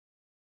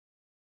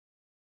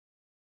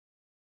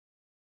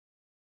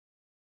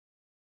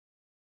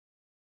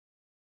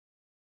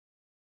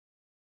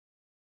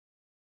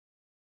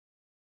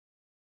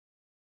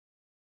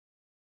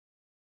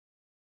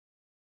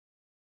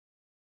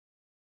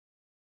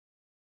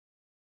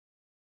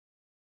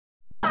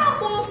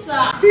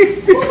ça.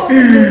 Pourquoi vous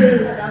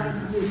avez avec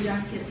vos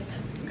jaquettes?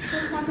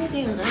 C'est pas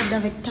des raids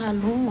avec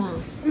talons.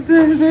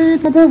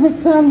 Avec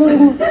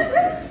talons.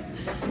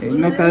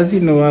 No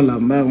casino wala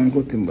mbaya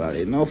mkuti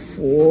mbali. No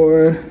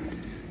 4,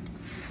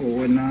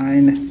 4,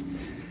 9.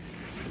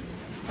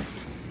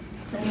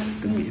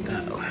 To be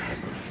that way.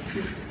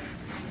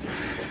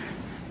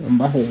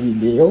 Mbaya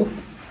video.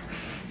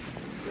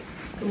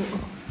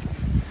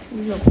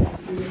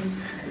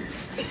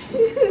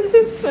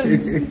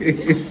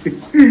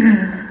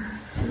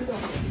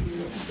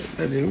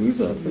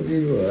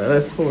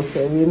 That's 4,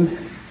 7,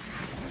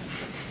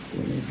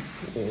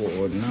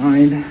 4,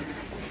 9.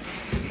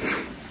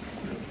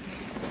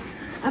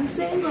 I'm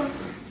single.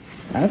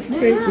 I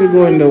think we're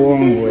going the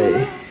wrong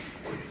way.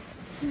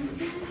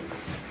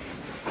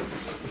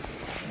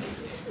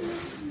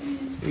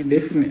 We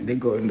definitely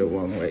going the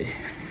wrong way.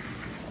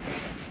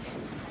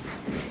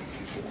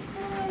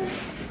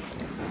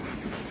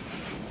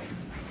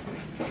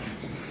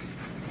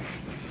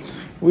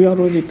 We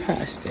already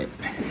passed it.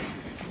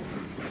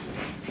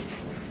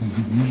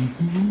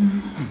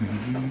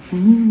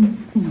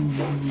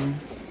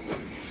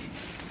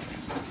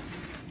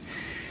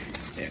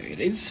 There it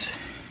is.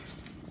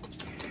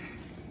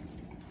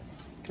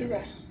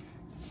 Yeah.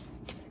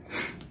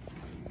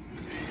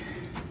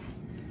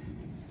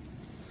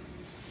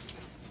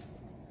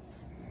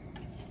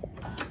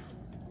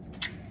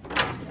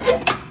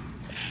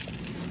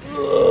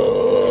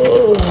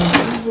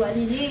 What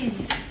it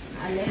is,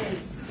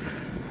 Alice.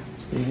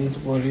 It is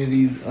what it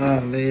is,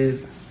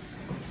 Alice.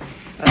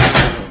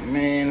 Oh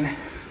man,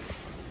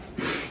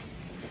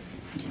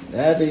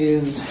 that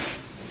is.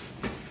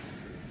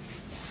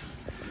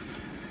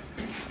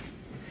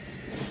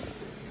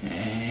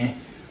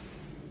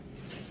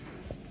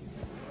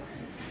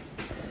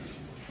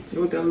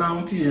 So the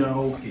lounge is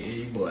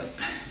okay, but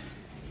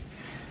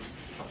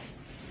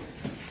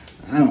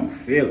I don't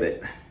feel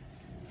it.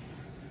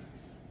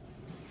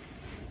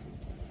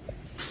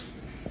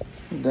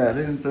 That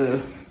is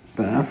the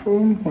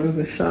bathroom. Where's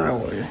the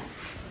shower?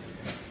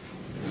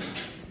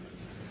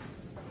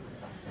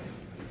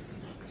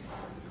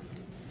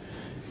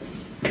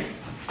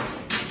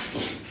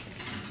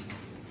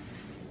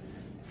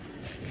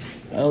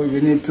 Oh,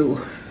 you need to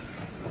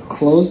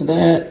close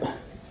that.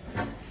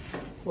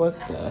 What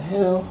the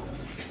hell?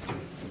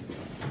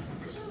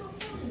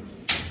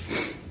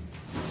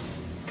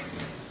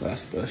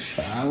 That's the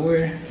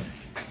shower.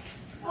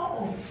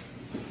 Oh.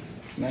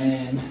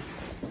 Man,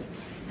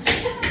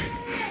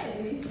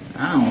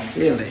 I don't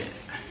feel it.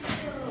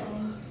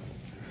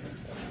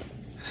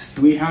 It's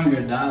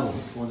 $300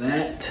 for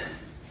that.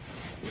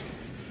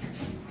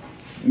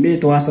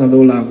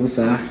 $300 pour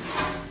ça.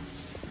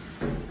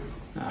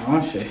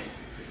 Arrange.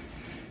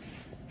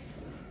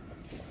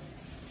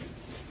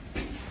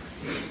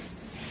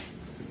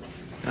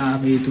 Ah,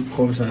 mais tout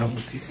comme ça,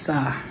 petit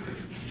ça.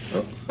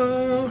 Oh,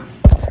 oh.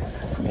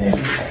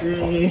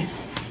 Merci.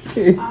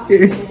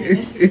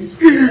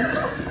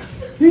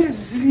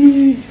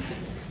 Merci.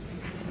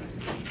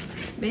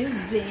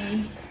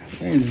 Busy.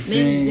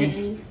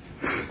 Merci.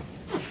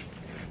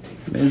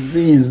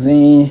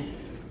 Merci.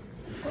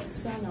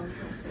 What's that now?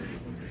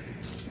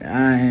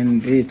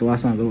 And pay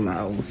 $300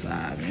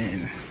 outside,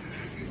 man.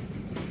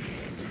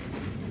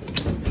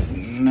 It's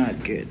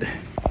not good.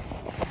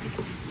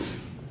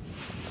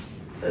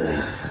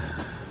 That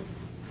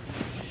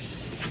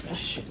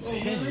shit's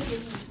heavy.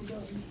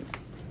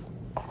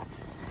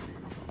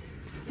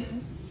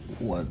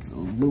 What's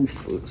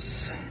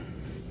loafers?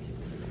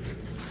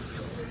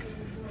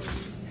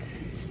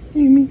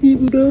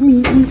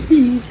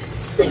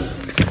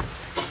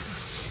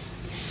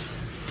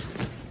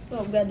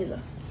 Oh, regarde là.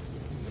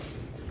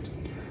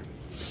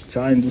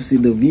 Trying to see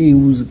the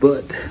views,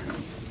 but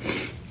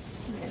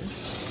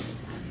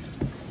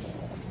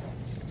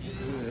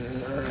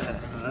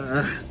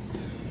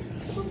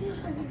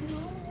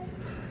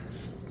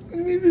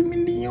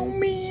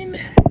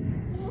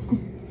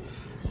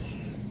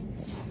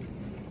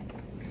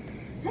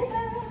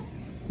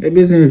the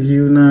business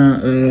view now,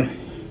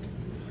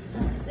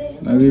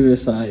 na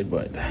Riverside,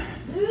 but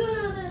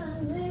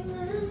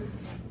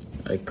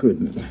I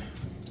couldn't.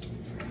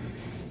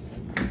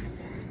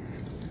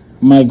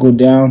 Might go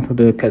down to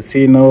the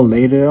casino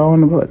later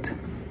on, but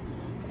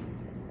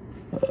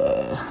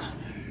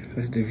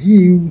there's the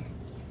view.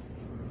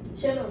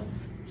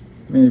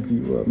 May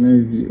view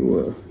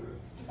up.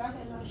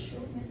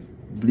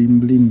 Blim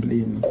blim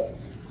blim.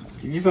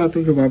 If I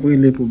talk about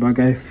really pour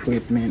bagay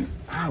fret, man.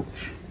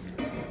 Ouch.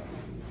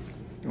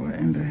 What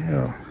in the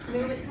hell?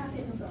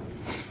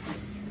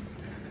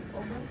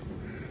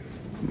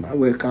 I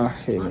wear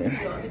coffee, man.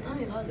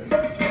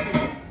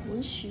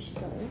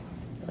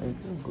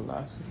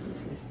 Glass.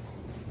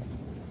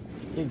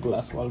 E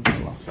glass wal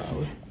blanc ça,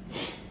 oui.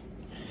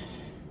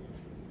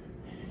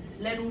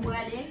 Les nous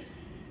aller.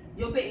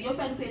 Yo fait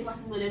nous payer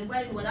 300 $, nous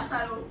aller nous là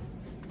ça yo.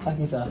 Ah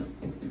qui ça?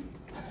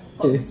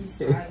 Comme si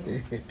ça.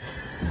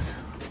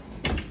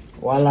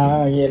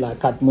 Voilà, il y a la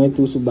 4 mois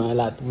tout sous bas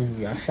là, tout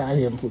il a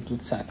chargé pour tout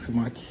ça qui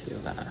marque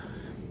là.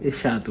 Et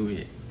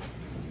chatouillé.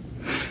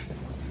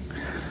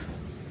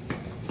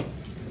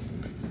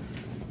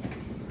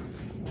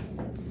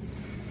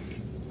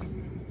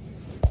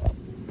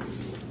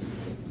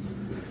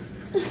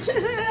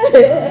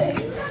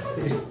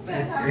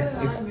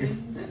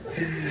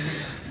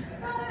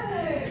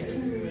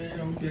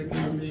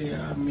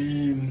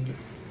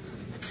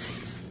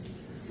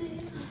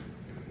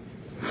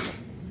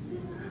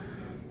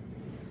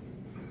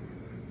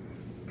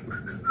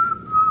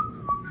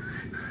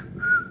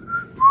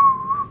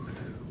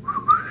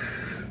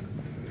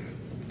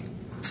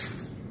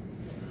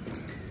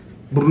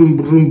 Broom,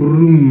 broom,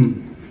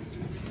 broom.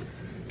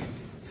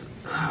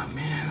 Oh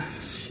man,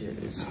 shit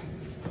is.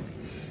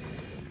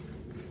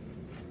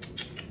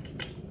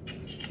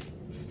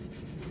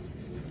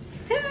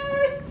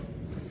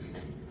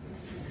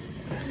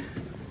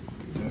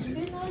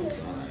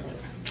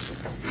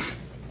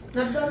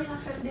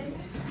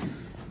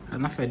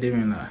 Ana fè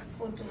demen la.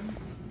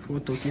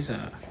 Foto ki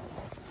sa?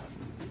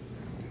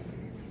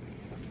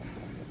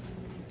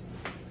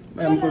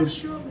 Mwen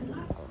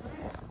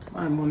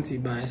moun si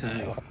bay sa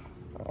yo.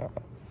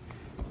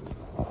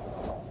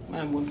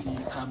 Mwen moun si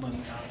carbon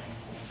ka.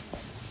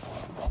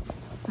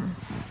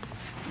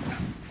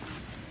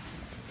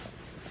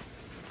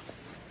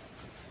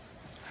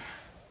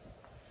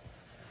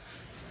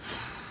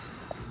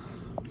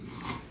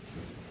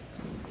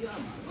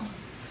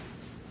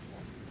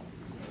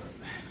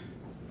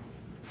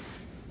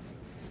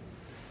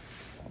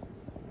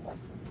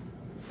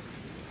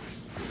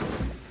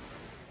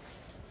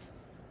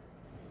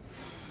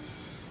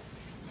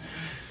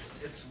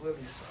 It's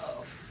really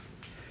soft,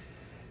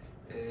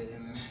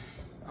 and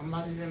I'm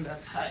not even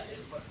that tired,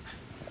 but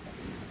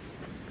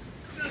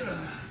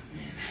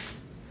man.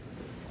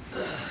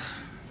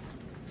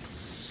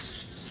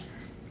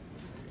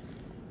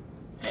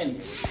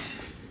 Anyway,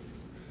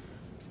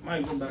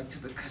 might go back to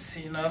the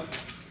casino.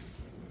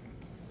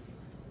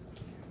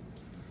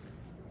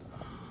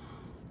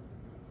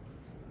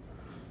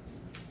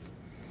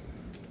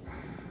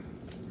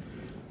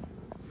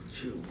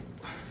 Chew.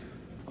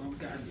 Oh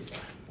God, yeah.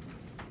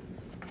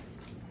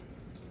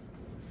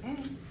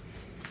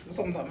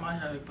 Sometimes I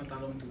have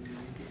pantalon to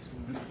this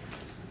one.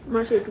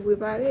 Marché tout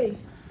préparé.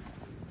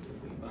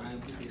 Préparé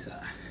pour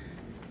ça.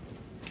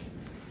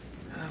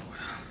 Ah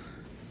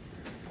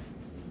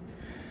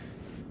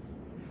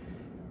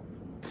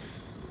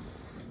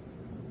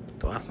well.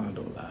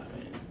 $300, man.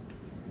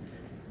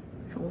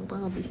 Je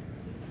comprends bien.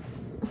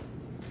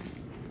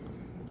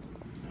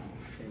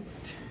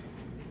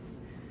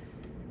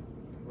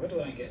 Where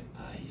do I get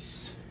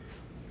ice?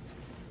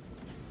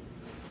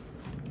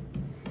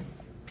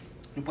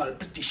 You bought a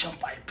petit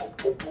champagne. Po,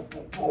 po, po,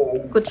 po, po.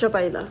 Côte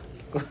champagne là.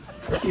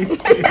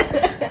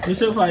 The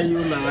champagne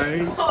you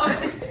like.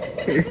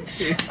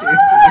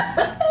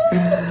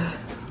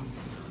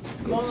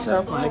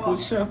 Good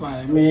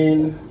champagne,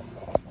 man.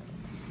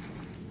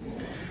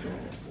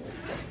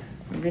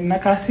 Vin na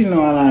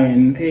casino la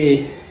men.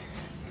 Hey.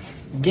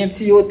 Gen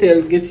ti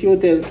hotel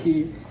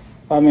ki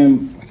pa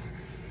men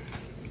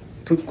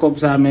tout kop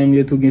sa men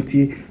yo tout gen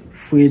ti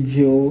fridge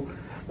yo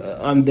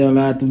an den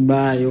la tout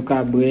ba yo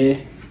ka bre.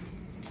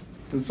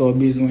 Tout so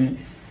bezwen.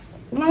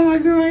 Well, I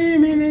go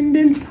in and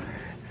then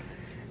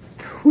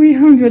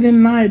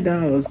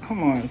 $309.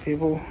 Come on,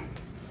 people.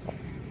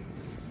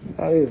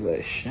 That is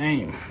a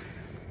shame.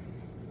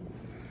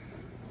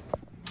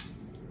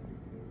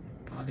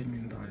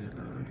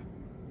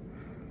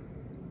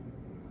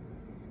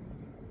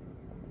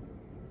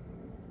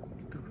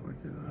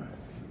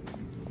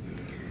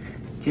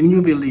 Can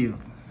you believe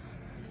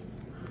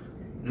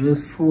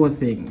those 4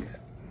 things?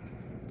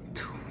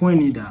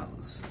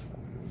 $20.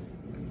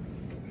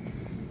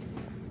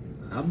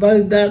 I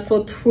bought that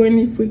for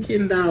 $20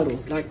 freaking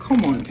dollars. Like,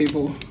 come on,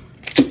 people.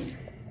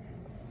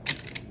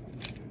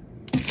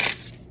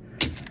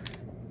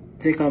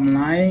 Think I'm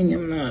lying?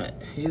 I'm not.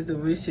 Here's the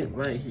receipt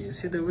right here.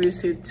 See the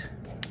receipt?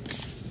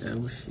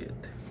 Oh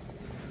shit.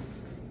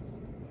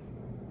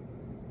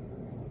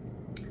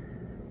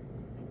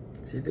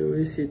 See the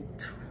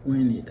receipt?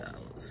 $20.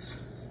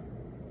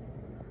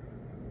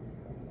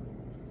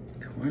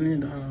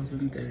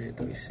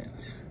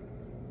 $20.33.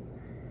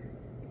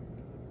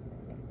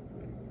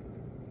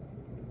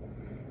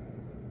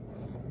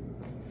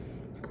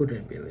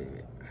 Couldn't believe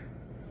it.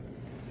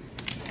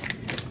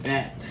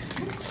 That.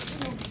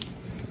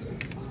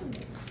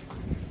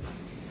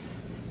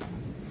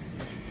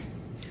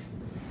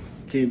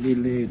 Can't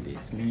believe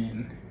this,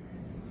 man.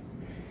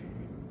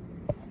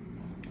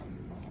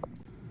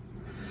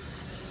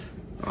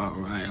 All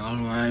right.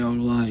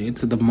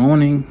 It's the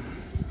morning,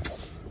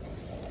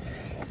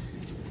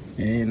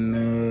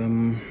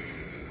 and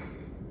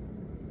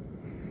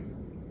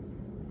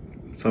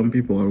some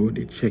people are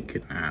already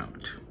checking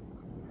out.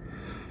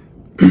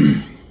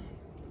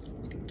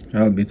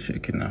 I'll be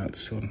checking out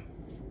soon.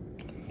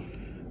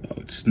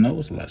 Oh, it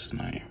snows last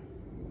night,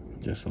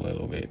 just a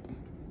little bit.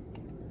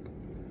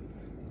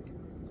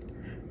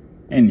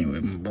 Anyway,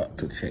 I'm about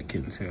to check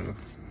in, so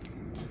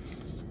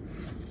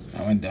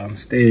I went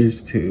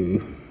downstairs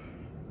to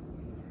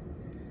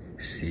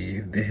see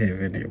if they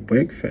have any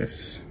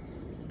breakfast.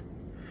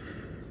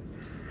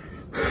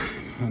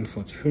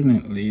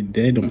 Unfortunately,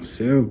 they don't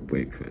serve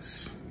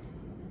breakfast.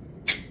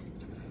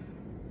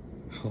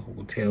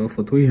 hotel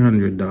for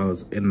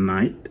 $300 a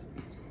night.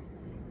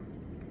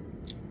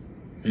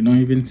 They don't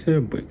even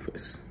serve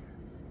breakfast.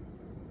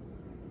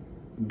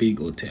 Big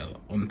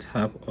hotel on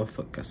top of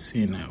a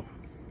casino.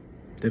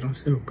 They don't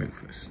serve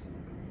breakfast.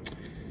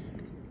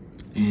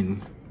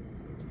 And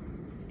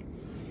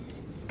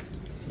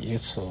you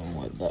saw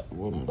what that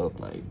room looked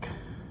like.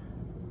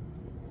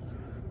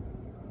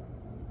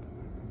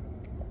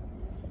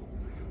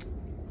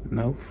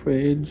 No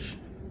fridge,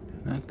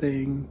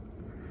 nothing.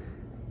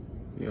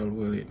 Y'all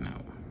will it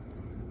now.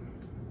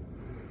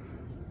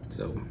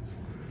 So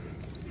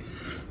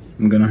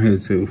I'm gonna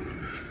head to,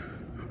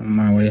 on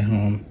my way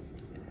home,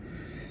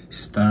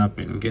 stop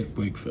and get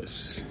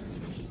breakfast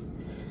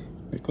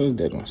because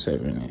they don't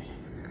serve any.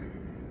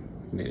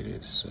 It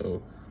is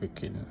so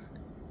freaking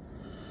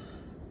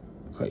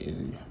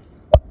crazy.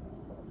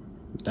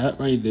 That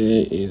right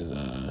there is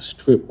a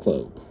strip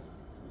club.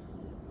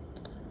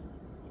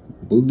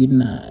 Boogie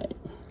Night.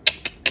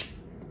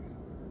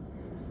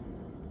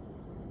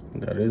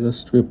 That is a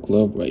strip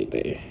club right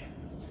there.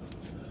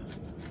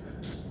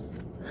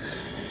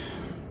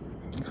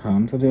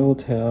 Come to the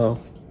hotel.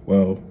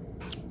 Well,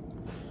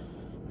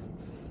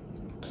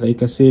 play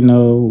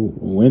casino,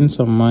 win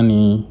some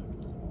money,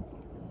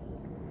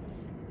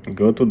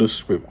 go to the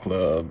strip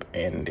club,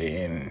 and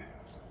then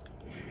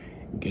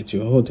get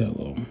your hotel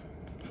room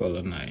for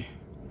the night.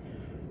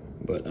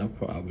 But I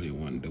probably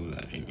won't do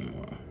that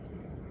anymore.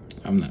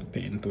 I'm not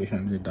paying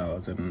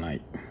 $300 a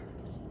night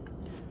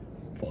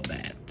for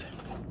that.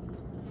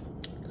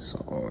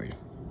 Sorry.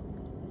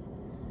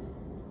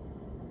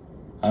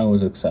 I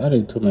was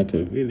excited to make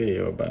a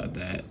video about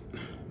that.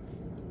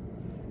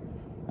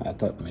 I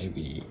thought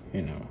maybe,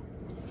 you know,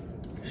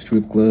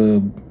 strip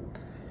club,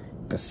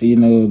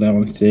 casino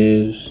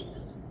downstairs,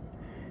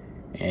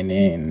 and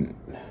then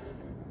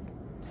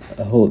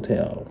a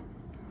hotel.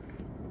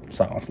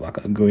 Sounds like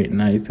a great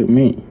night to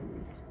me.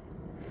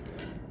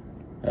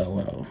 Oh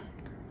well.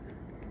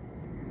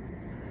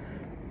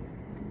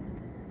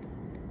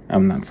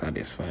 I'm not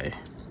satisfied.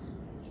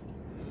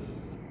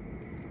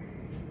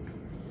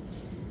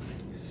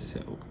 So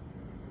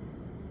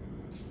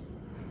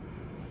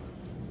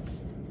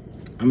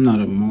I'm not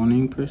a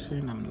morning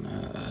person.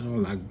 I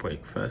don't like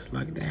breakfast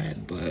like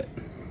that, but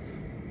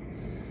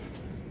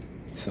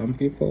some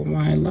people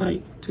might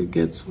like to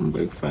get some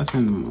breakfast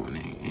in the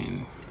morning,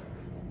 and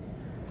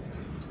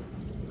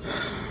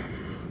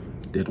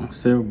they don't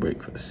serve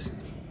breakfast.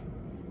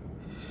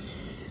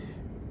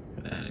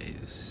 That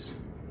is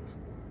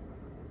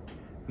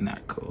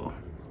not cool.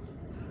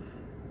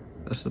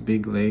 That's a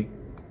big lake.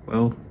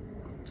 Well,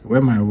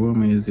 where my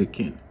room is, you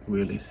can't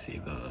really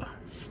see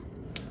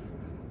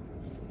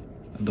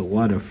the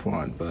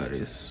waterfront, but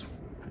it's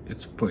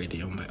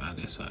pretty on the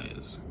other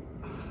side.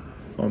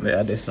 On the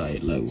other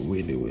side, like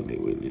really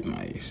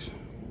nice.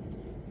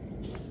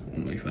 I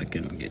don't know if I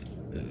can get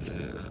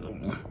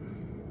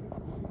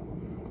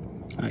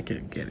I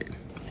can't get it.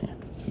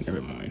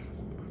 Never mind.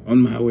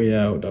 On my way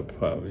out, I'll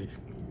probably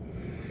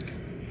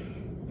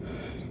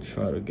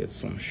try to get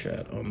some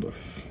shot on the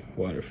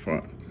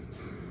waterfront.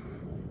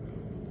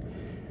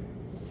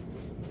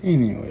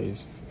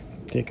 Anyways,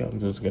 I think I'm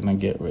just gonna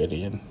get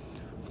ready and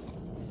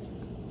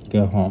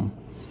go home.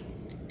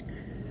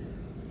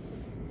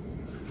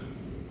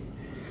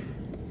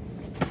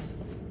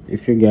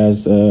 If you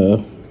guys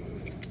have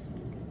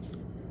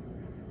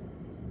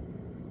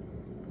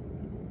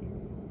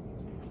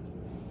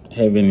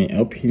any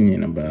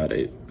opinion about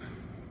it,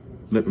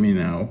 let me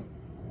know.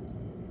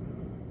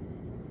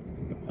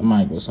 I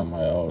might go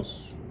somewhere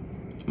else.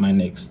 My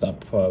next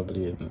stop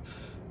probably in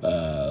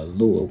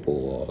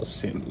Louisville or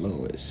St.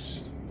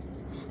 Louis,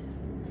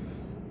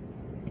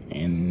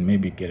 and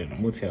maybe get a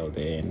hotel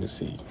there and to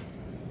see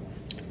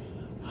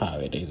how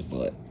it is.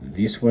 But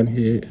this one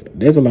here,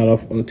 there's a lot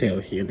of hotel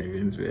here in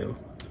Evansville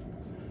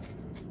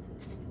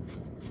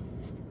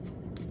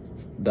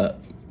that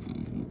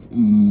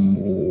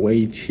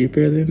way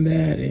cheaper than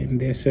that, and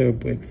they serve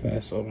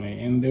breakfast only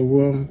in the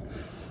room.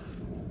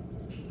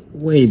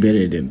 Way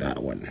better than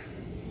that one.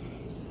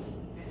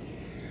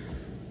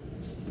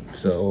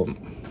 So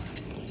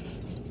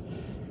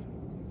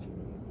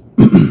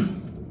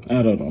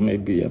I don't know,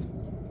 maybe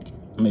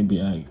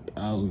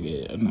I'll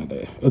get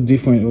a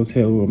different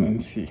hotel room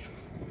and see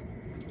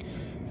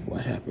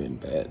what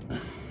happened. But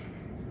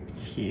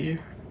here,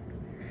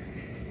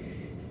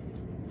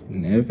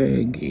 never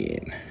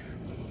again.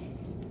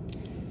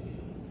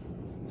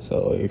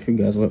 So if you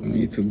guys want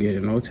me to get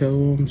an hotel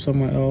room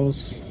somewhere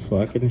else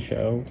so I can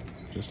show,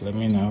 just let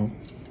me know.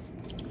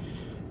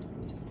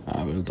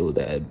 I will do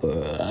that.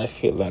 But I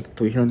feel like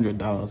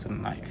 $300 a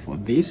night for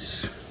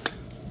this,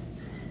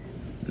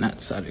 not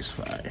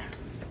satisfied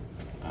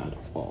at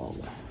all.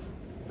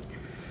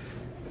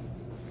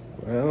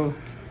 Well,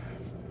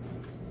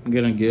 I'm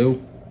gonna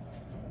go.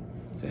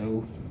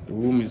 So the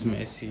room is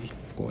messy,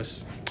 of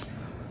course.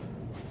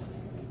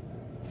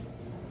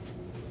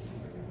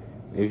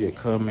 Leave your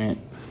comment.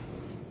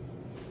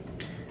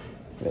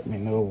 Let me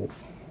know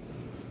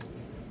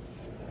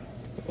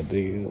what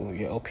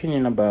your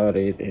opinion about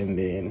it, and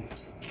then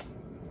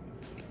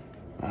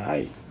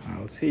Alright,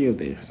 I'll see you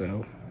there.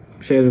 So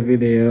share the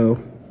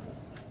video,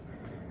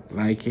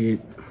 like it,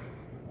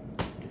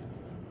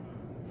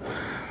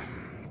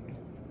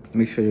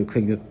 make sure you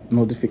click the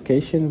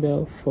notification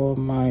bell for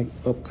my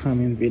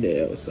upcoming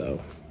video. So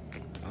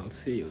I'll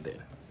see you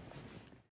there.